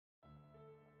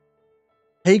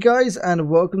Hey guys, and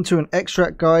welcome to an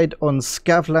extract guide on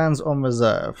Scav lands on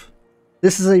reserve.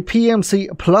 This is a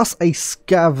PMC plus a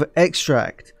Scav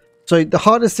extract. So the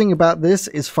hardest thing about this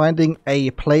is finding a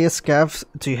player Scav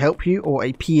to help you or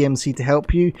a PMC to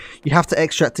help you. You have to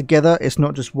extract together, it's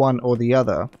not just one or the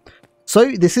other.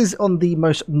 So this is on the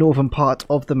most northern part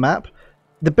of the map.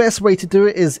 The best way to do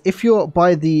it is if you're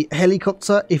by the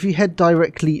helicopter, if you head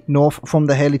directly north from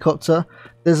the helicopter,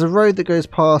 there's a road that goes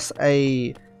past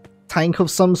a tank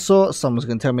of some sort. Someone's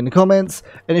going to tell me in the comments,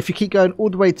 and if you keep going all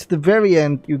the way to the very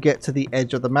end, you get to the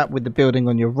edge of the map with the building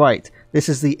on your right. This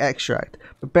is the extract,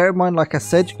 but bear in mind, like I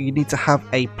said, you need to have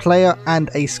a player and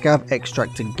a Scav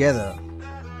extract together.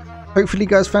 Hopefully you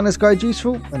guys found this guide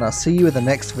useful, and I'll see you in the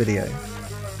next video.